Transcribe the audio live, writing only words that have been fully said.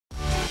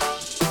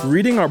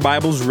Reading our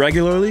Bibles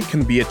regularly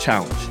can be a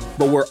challenge,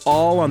 but we're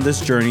all on this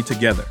journey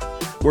together.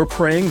 We're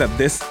praying that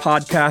this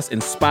podcast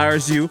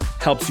inspires you,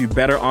 helps you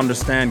better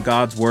understand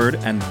God's Word,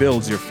 and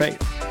builds your faith.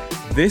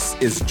 This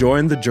is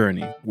Join the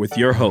Journey with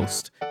your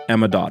host,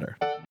 Emma Dotter.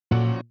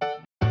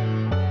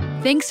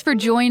 Thanks for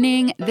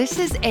joining. This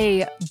is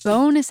a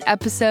bonus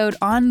episode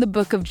on the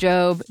book of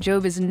Job.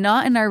 Job is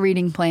not in our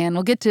reading plan.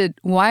 We'll get to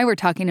why we're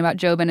talking about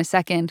Job in a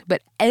second.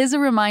 But as a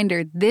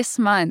reminder, this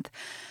month,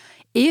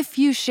 if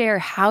you share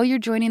how you're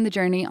joining the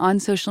journey on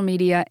social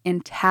media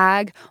and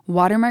tag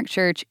Watermark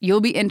Church,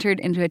 you'll be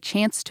entered into a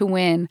chance to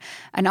win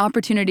an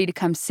opportunity to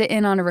come sit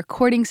in on a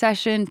recording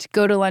session, to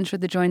go to lunch with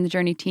the Join the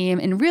Journey team.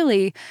 And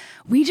really,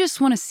 we just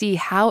want to see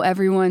how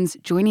everyone's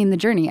joining the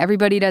journey.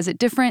 Everybody does it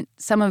different.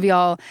 Some of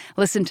y'all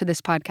listen to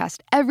this podcast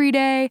every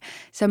day.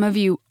 Some of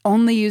you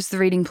only use the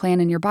reading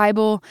plan in your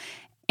Bible.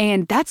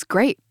 And that's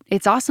great.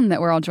 It's awesome that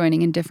we're all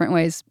joining in different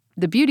ways.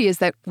 The beauty is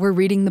that we're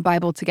reading the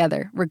Bible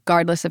together,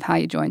 regardless of how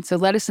you join. So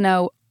let us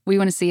know. We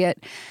want to see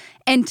it.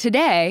 And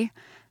today,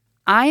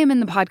 I am in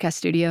the podcast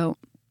studio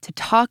to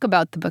talk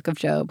about the book of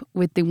Job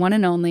with the one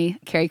and only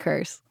Carrie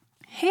Kurz.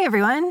 Hey,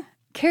 everyone.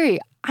 Carrie,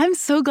 I'm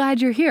so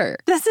glad you're here.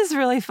 This is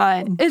really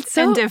fun. It's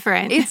so and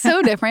different. It's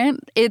so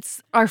different.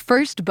 It's our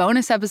first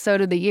bonus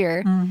episode of the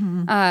year.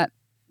 Mm-hmm.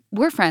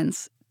 We're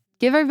friends.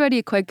 Give everybody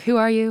a quick, who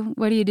are you?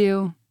 What do you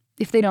do?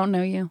 If they don't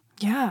know you.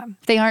 Yeah.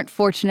 If they aren't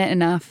fortunate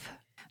enough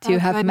to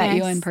have met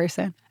you goodness. in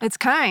person. It's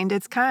kind.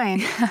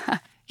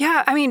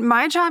 Yeah, I mean,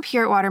 my job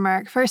here at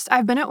Watermark, first,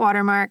 I've been at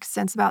Watermark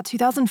since about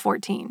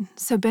 2014.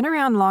 So been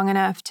around long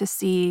enough to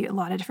see a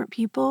lot of different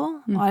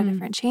people, a lot of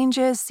different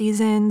changes,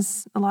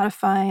 seasons, a lot of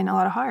fun, a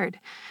lot of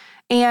hard.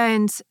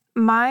 And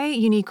my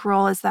unique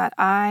role is that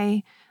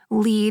I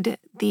lead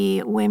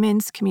the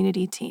women's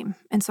community team.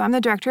 And so I'm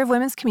the director of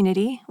women's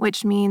community,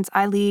 which means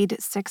I lead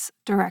 6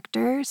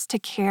 directors to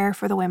care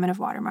for the women of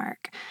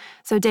Watermark.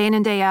 So day in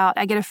and day out,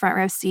 I get a front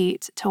row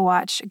seat to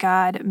watch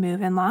God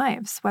move in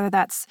lives, whether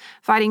that's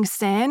fighting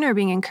sin or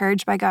being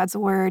encouraged by God's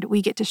word.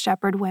 We get to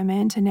shepherd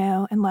women to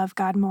know and love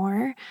God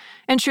more.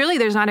 And truly,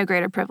 there's not a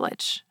greater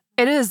privilege.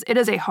 It is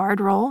a hard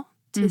role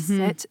to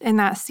sit in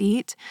that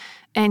seat.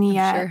 And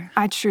yet, Sure.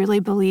 I truly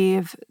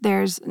believe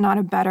there's not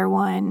a better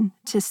one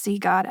to see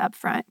God up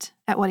front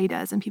at what he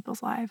does in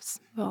people's lives.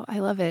 Well, I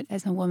love it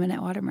as a woman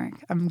at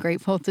Watermark. I'm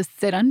grateful to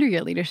sit under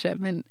your leadership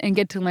and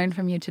get to learn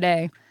from you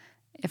today,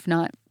 if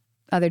not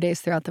other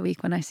days throughout the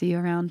week when I see you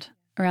around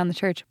the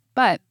church.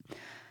 But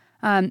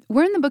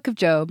we're in the book of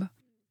Job,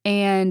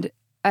 and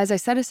as I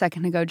said a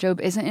second ago,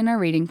 Job isn't in our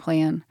reading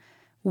plan.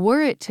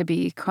 Were it to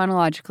be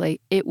chronologically,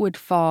 it would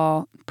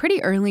fall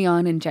pretty early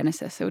on in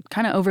Genesis. It would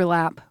kind of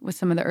overlap with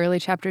some of the early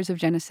chapters of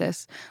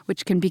Genesis,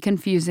 which can be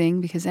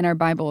confusing because in our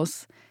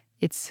Bibles,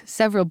 it's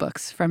several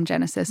books from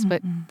Genesis,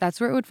 but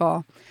that's where it would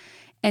fall.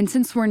 And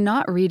since we're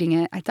not reading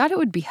it, I thought it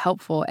would be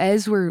helpful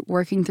as we're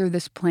working through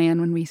this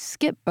plan when we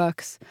skip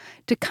books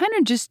to kind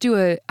of just do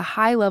a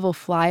high-level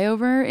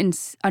flyover and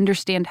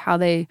understand how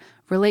they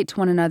relate to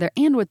one another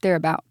and what they're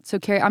about. So,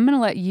 Carrie, I'm going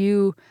to let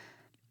you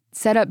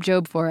set up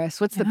Job for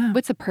us. What's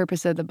the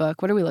purpose of the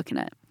book? What are we looking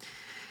at?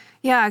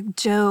 Yeah,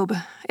 Job.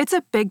 It's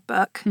a big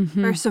book,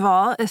 first of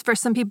all. For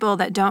some people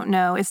that don't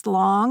know, it's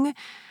long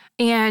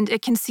and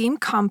it can seem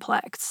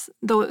complex.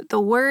 The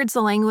words,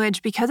 the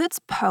language, because it's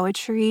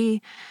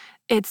poetry,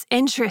 it's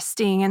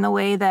interesting in the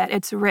way that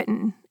it's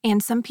written.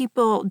 And some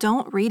people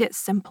don't read it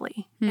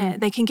simply.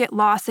 They can get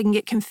lost, they can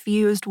get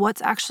confused,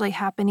 what's actually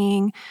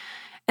happening.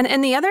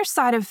 And the other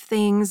side of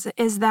things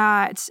is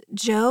that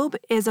Job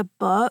is a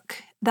book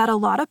that a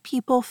lot of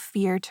people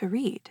fear to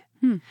read.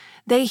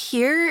 They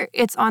hear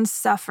it's on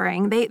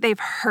suffering. They've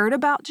heard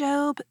about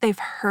Job. They've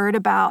heard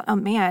about, oh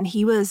man,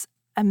 he was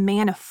a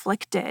man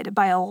afflicted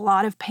by a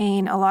lot of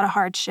pain, a lot of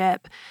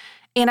hardship.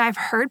 And I've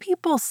heard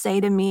people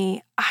say to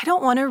me, I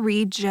don't want to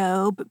read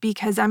Job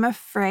because I'm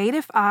afraid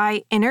if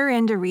I enter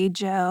in to read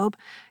Job,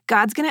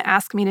 God's going to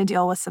ask me to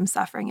deal with some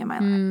suffering in my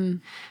life.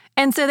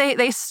 And so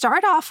they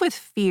start off with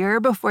fear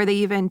before they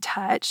even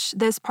touch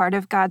this part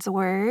of God's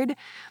word.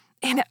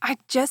 And I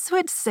just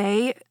would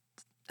say,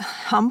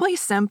 humbly,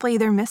 simply,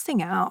 they're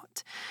missing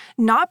out.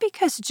 Not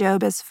because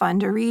Job is fun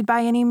to read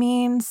by any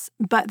means,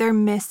 but they're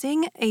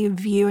missing a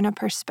view and a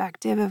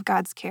perspective of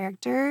God's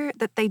character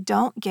that they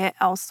don't get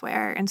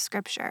elsewhere in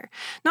Scripture.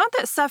 Not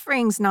that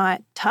suffering's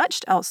not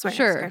touched elsewhere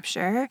in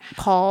Scripture.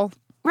 Paul.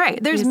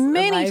 Right. There's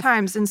many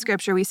times in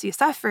Scripture we see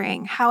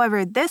suffering.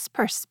 However, this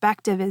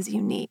perspective is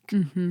unique.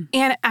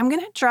 And I'm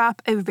going to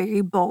drop a very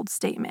bold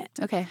statement.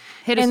 Okay.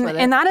 Hit us with it.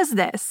 And that is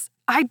this.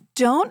 I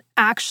don't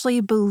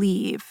actually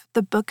believe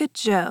the book of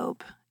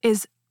Job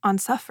is on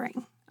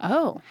suffering.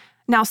 Oh.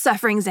 Now,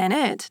 suffering's in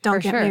it.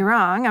 Don't get me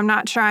wrong. I'm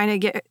not trying to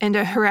get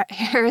into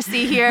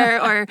heresy here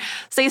or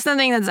say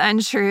something that's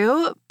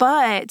untrue.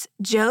 But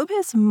Job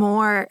is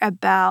more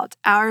about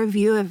our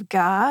view of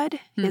God,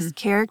 his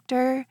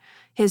character,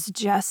 his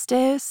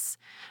justice,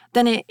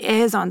 than it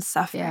is on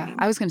suffering. Yeah,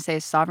 I was going to say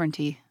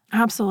sovereignty.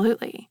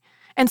 Absolutely.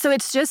 And so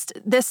it's just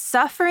this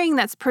suffering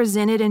that's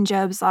presented in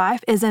Job's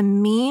life is a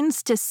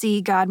means to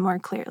see God more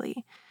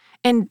clearly.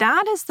 And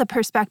that is the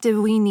perspective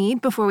we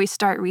need before we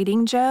start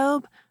reading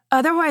Job.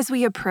 Otherwise,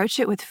 we approach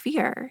it with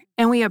fear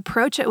and we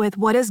approach it with,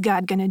 what is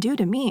God going to do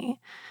to me?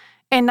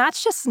 And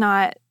that's just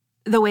not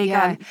the way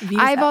God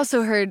views I've us.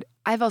 also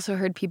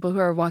heard people who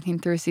are walking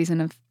through a season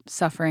of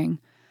suffering.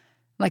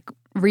 Like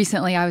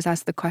recently I was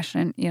asked the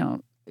question,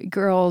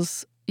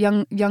 girls,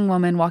 young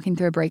woman walking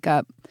through a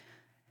breakup.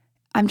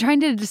 I'm trying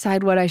to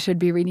decide what I should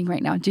be reading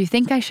right now. Do you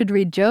think I should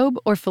read Job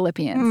or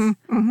Philippians?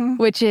 Mm-hmm.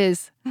 Which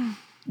is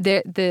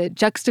the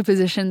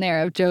juxtaposition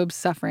there of Job's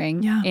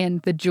suffering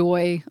and the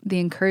joy, the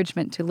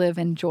encouragement to live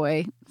in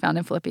joy found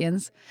in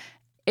Philippians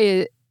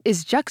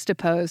is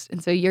juxtaposed.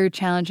 And so you're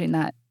challenging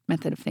that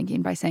method of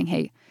thinking by saying,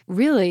 hey,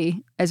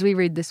 really, as we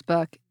read this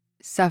book,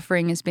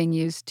 suffering is being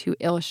used to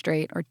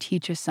illustrate or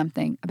teach us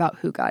something about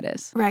who God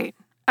is. Right.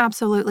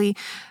 Absolutely.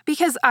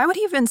 Because I would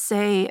even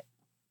say,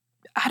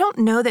 I don't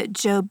know that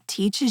Job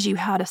teaches you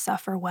how to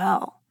suffer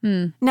well.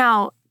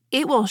 Now,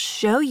 it will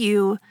show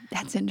you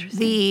That's interesting.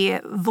 the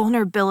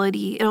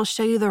vulnerability. It'll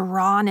show you the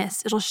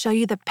rawness. It'll show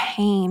you the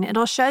pain.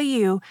 It'll show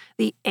you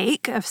the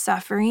ache of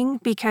suffering,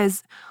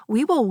 because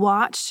we will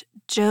watch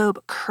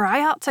Job cry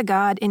out to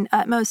God in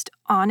utmost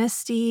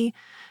honesty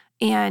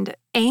and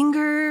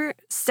anger,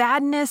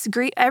 sadness,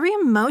 grief, every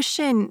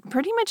emotion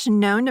pretty much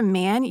known to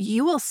man,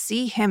 you will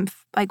see him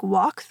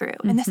walk through.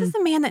 And this is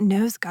the man that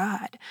knows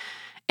God.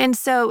 And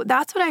so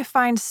that's what I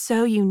find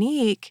so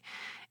unique,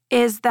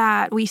 is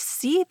that we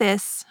see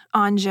this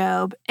on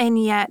Job,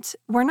 and yet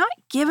we're not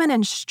given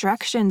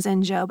instructions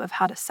in Job of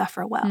how to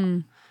suffer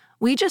well.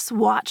 We just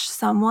watch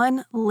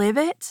someone live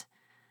it,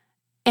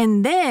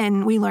 and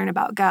then we learn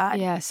about God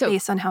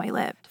based on how he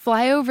lived.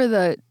 Fly over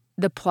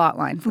the plot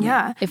line for me.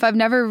 If I've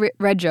never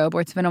read Job,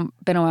 or it's been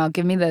a while,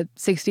 give me the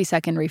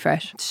 60-second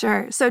refresh.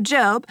 Sure. So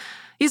Job,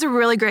 he's a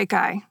really great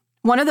guy.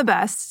 One of the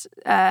best.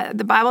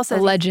 The Bible says,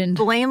 a legend,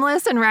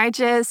 blameless and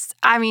righteous.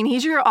 I mean,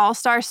 he's your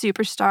all-star,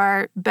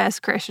 superstar,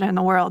 best Christian in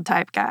the world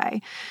type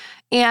guy.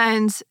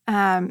 And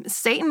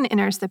Satan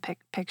enters the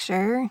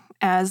picture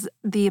as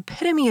the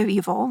epitome of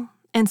evil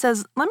and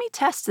says, let me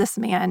test this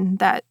man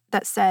that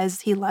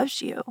says he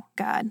loves you,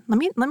 God. Let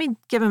me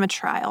give him a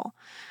trial.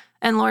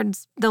 And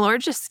the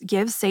Lord just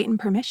gives Satan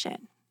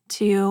permission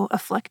to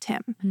afflict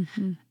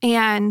him.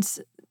 And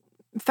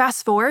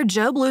fast forward,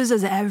 Job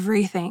loses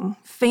everything.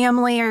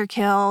 Family are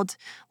killed,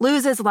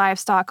 loses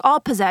livestock, all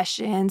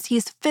possessions.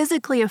 He's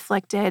physically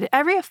afflicted.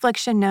 Every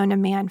affliction known to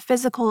man,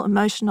 physical,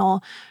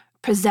 emotional,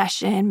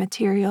 possession,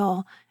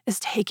 material, is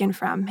taken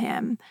from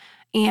him.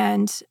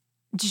 And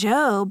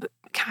Job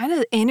kind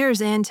of enters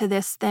into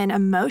this then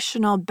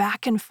emotional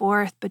back and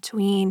forth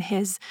between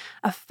his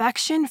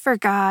affection for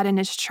God and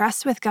his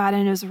trust with God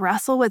and his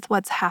wrestle with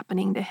what's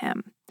happening to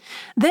him.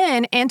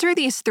 Then enter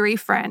these three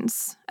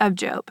friends of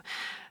Job.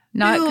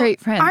 Not great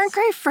friends. Aren't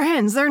great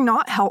friends. They're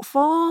not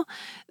helpful.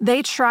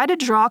 They try to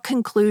draw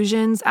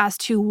conclusions as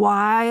to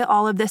why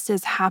all of this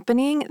is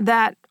happening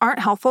that aren't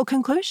helpful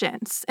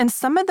conclusions. And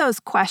some of those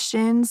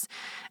questions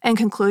and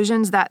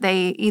conclusions that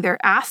they either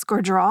ask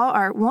or draw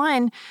are,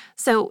 one,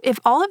 so if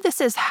all of this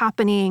is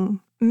happening,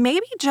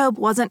 maybe Job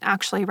wasn't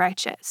actually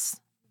righteous.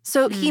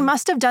 So he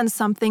must have done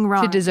something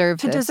wrong to deserve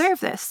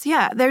this.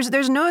 Yeah,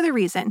 there's no other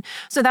reason.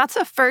 So that's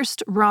a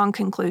first wrong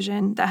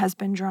conclusion that has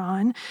been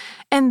drawn.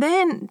 And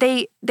then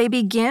they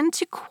begin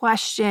to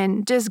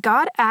question, does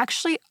God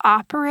actually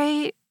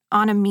operate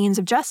on a means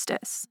of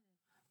justice?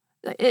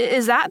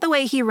 Is that the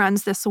way he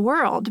runs this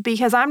world?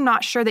 Because I'm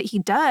not sure that he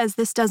does.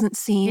 This doesn't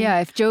seem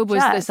if Job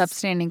was just this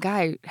upstanding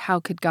guy,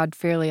 how could God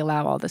fairly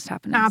allow all this to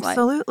happen in his life?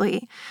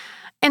 Absolutely.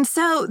 And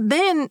so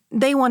then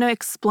they want to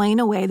explain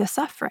away the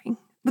suffering.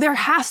 There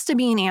has to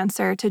be an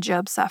answer to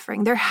Job's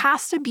suffering. There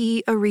has to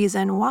be a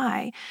reason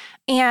why.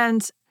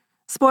 And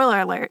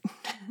spoiler alert,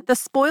 the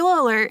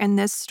spoiler alert in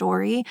this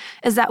story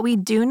is that we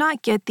do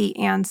not get the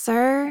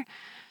answer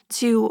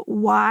to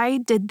why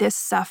did this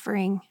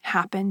suffering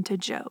happen to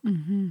Job.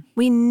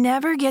 We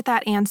never get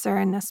that answer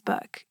in this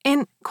book.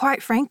 And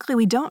quite frankly,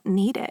 we don't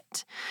need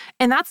it.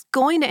 And that's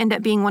going to end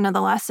up being one of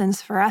the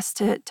lessons for us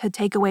to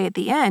take away at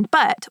the end,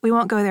 but we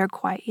won't go there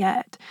quite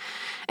yet.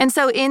 And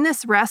so in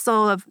this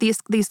wrestle of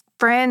these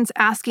friends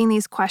asking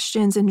these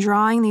questions and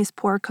drawing these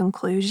poor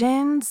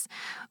conclusions,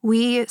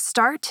 we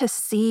start to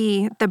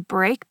see the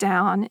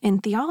breakdown in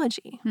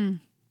theology.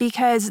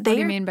 Because What do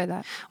you mean by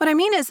that? What I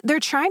mean is they're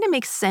trying to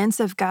make sense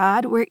of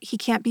God where he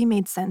can't be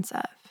made sense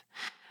of,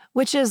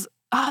 which is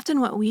often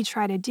what we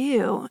try to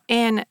do.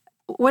 And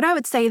what I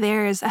would say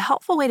there is a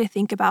helpful way to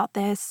think about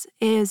this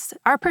is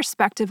our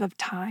perspective of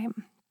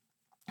time.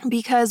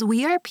 Because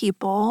we are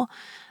people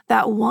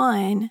that,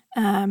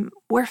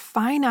 we're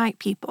finite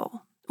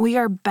people. We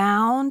are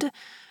bound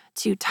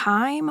to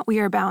time. We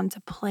are bound to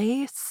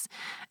place.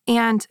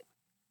 And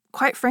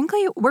quite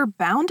frankly, we're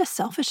bound to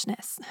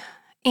selfishness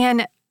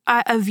and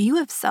a view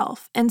of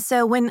self. And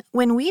so when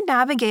we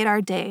navigate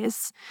our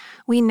days,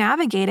 we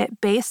navigate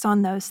it based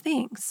on those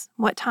things.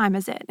 What time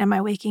is it? Am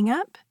I waking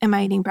up? Am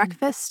I eating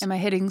breakfast? Am I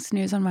hitting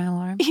snooze on my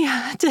alarm?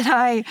 Yeah.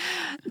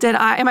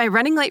 Am I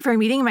running late for a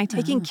meeting? Am I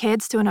taking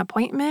kids to an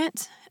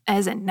appointment?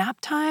 Is it nap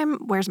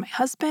time? Where's my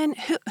husband?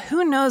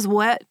 Who knows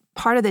what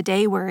part of the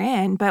day we're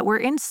in, but we're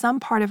in some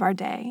part of our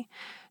day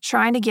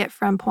trying to get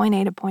from point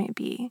A to point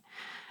B.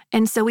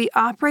 And so we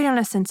operate on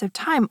a sense of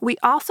time. We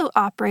also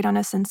operate on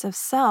a sense of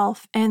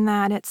self, in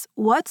that it's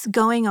what's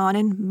going on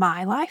in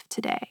my life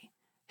today.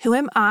 Who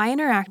am I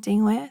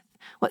interacting with?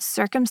 What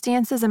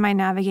circumstances am I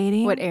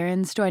navigating? What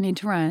errands do I need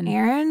to run?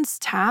 Errands,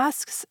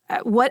 tasks,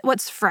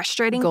 what's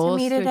frustrating Goals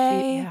to me to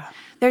today? achieve,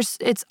 yeah.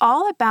 It's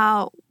all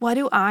about, what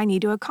do I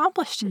need to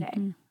accomplish today?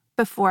 Mm-hmm.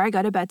 Before I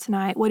go to bed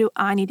tonight, what do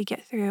I need to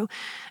get through?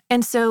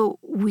 And so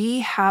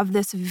we have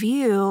this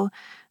view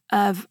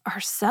of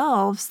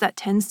ourselves that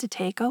tends to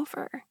take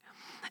over.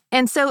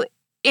 And so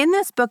in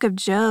this book of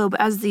Job,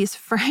 as these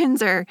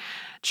friends are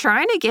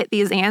trying to get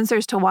these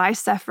answers to why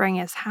suffering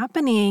is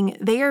happening,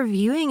 they are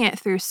viewing it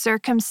through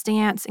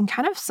circumstance and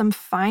kind of some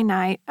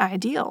finite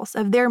ideals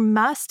of there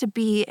must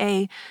be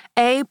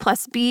A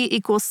plus B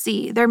equals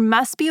C. There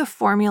must be a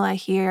formula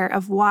here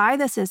of why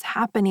this is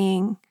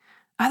happening.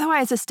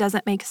 Otherwise, this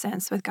doesn't make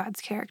sense with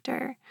God's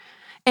character.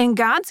 And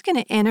God's going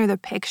to enter the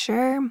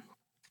picture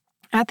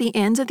at the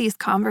end of these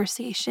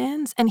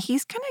conversations, and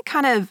he's going to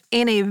kind of,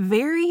 in a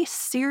very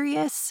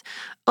serious,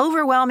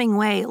 overwhelming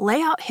way,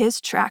 lay out his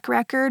track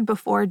record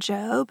before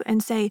Job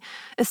and say,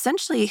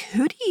 essentially,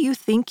 who do you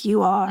think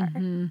you are?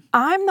 Mm-hmm.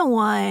 I'm the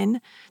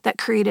one that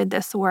created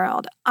this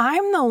world.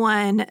 I'm the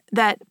one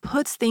that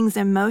puts things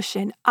in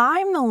motion.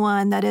 I'm the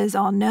one that is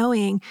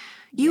all-knowing.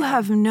 You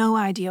have no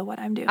idea what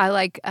I'm doing. I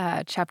like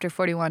chapter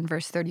 41,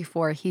 verse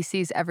 34. He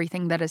sees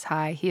everything that is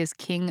high. He is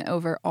king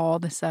over all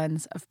the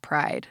sons of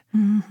pride.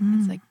 Mm-hmm.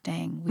 It's like,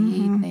 dang,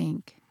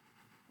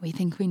 we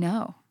think we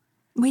know.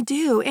 We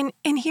do. And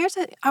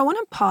I want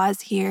to pause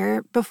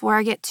here before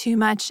I get too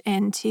much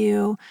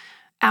into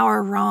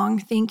our wrong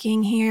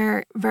thinking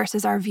here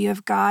versus our view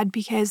of God,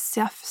 because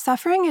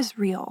suffering is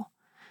real.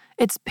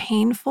 It's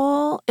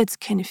painful. It's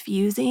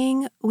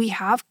confusing. We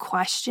have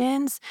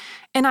questions.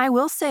 And I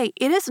will say,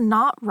 it is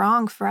not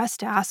wrong for us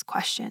to ask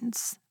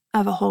questions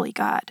of a holy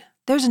God.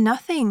 There's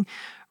nothing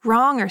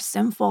wrong or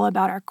sinful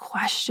about our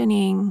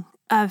questioning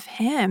of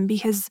him,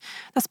 because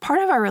that's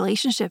part of our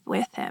relationship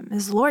with him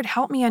is, Lord,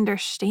 help me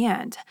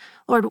understand.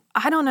 Lord,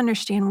 I don't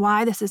understand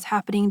why this is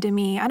happening to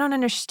me. I don't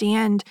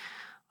understand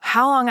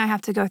how long I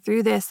have to go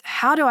through this.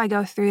 How do I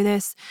go through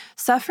this?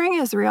 Suffering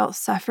is real.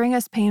 Suffering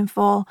is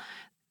painful.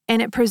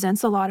 And it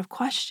presents a lot of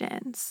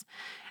questions.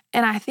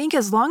 And I think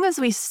as long as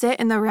we sit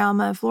in the realm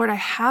of, Lord, I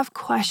have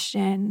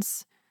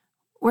questions,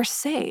 we're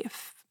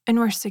safe and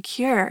we're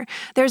secure.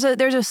 There's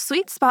a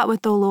sweet spot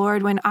with the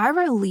Lord when I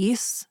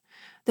release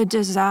the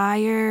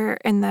desire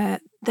and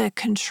the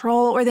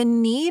control or the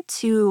need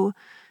to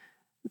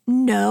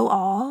know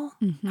all.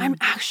 Mm-hmm. I'm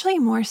actually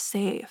more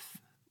safe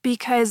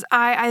because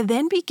I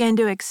then begin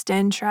to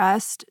extend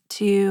trust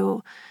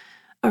to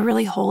a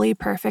really holy,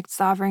 perfect,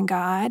 sovereign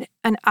God.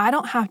 And I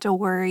don't have to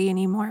worry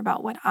anymore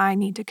about what I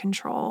need to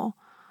control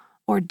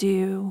or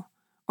do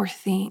or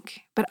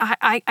think. But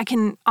I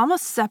can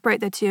almost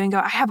separate the two and go,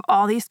 I have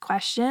all these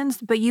questions,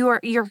 but you're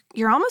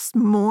almost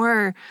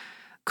more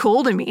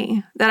cool to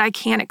me that I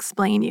can't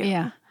explain you.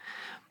 Yeah.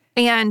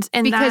 And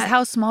because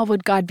how small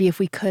would God be if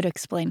we could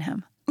explain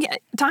him? Yeah,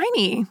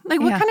 tiny. Like,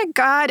 what kind of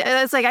God?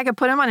 It's like I could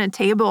put him on a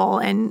table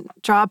and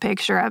draw a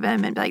picture of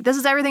him and be like, this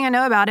is everything I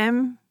know about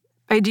him.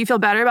 Do you feel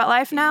better about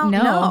life now?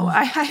 No.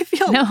 I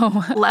feel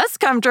less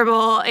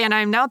comfortable, and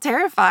I'm now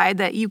terrified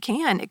that you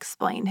can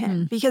explain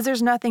him because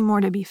there's nothing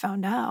more to be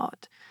found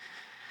out.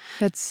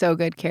 That's so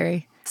good,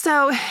 Carrie.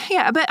 So,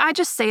 yeah, but I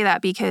just say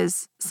that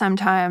because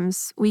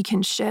sometimes we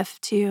can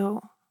shift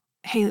to,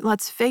 hey,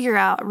 let's figure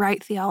out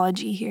right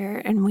theology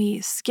here, and we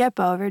skip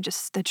over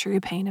just the true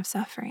pain of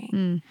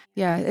suffering.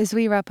 Yeah, as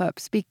we wrap up,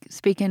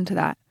 speak into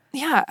that.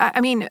 Yeah,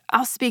 I mean,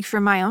 I'll speak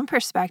from my own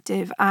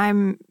perspective.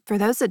 For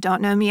those that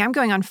don't know me, I'm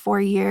going on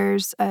 4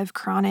 years of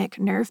chronic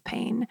nerve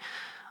pain,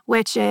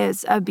 which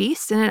is a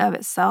beast in and of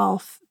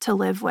itself to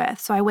live with.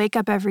 So I wake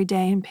up every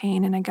day in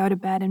pain and I go to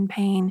bed in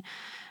pain.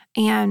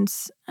 And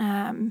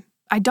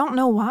I don't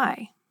know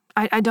why.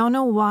 I don't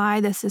know why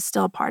this is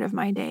still part of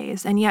my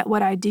days. And yet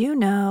what I do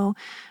know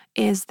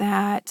is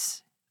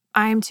that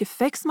I'm to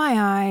fix my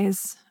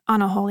eyes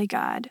on a holy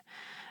God.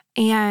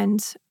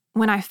 And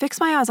when I fix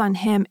my eyes on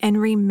him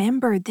and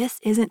remember this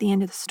isn't the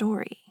end of the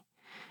story,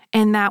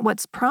 and that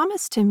what's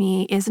promised to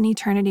me is an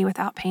eternity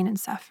without pain and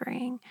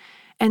suffering.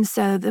 And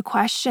so the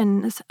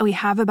questions we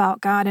have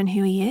about God and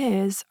who he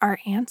is are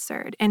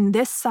answered. And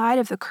this side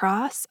of the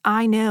cross,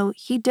 I know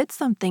he did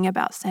something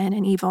about sin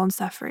and evil and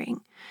suffering.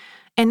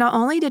 And not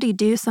only did he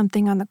do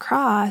something on the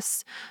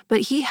cross,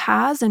 but he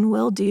has and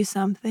will do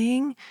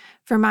something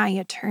for my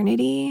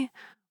eternity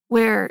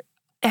where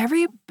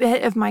every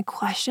bit of my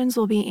questions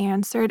will be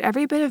answered.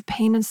 Every bit of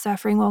pain and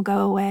suffering will go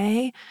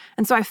away.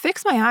 And so I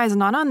fix my eyes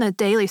not on the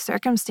daily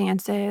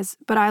circumstances,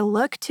 but I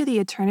look to the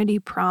eternity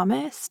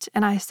promised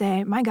and I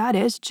say, my God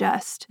is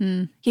just.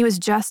 He was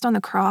just on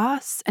the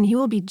cross and he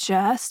will be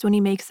just when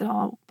he makes it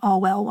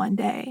all well one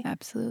day.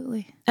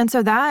 Absolutely. And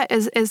so that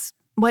is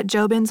what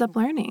Job ends up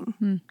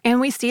learning. And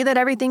we see that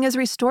everything is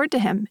restored to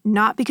him,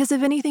 not because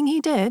of anything he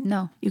did.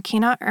 No. You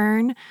cannot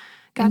earn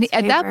God's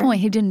At that favor.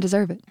 point, he didn't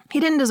deserve it. He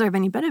didn't deserve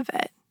any bit of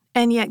it.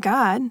 And yet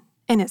God,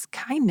 in his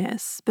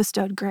kindness,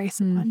 bestowed grace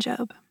upon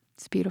Job.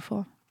 It's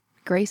beautiful.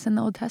 Grace in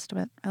the Old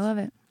Testament. I love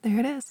it. There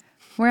it is.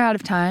 We're out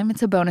of time.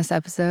 It's a bonus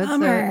episode, so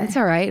Bummer. it's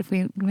all right if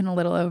we went a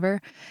little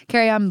over.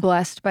 Carrie, I'm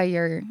blessed by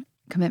your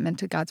commitment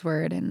to God's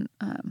word and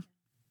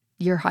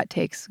your hot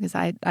takes, because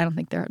I don't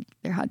think they're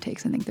hot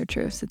takes. I think they're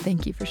true. So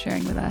thank you for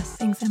sharing with us.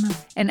 Thanks, Emma.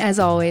 And as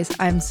always,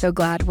 I'm so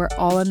glad we're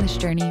all on this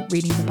journey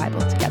reading the Bible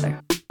together.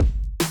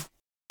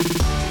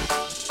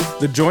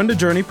 The Join the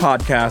Journey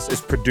podcast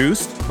is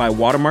produced by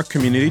Watermark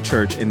Community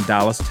Church in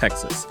Dallas,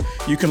 Texas.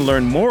 You can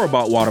learn more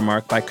about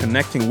Watermark by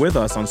connecting with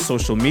us on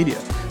social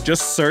media.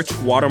 Just search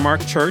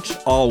Watermark Church,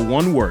 all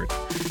one word.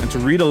 And to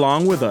read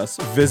along with us,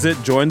 visit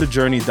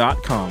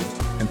jointhejourney.com.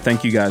 And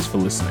thank you guys for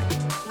listening.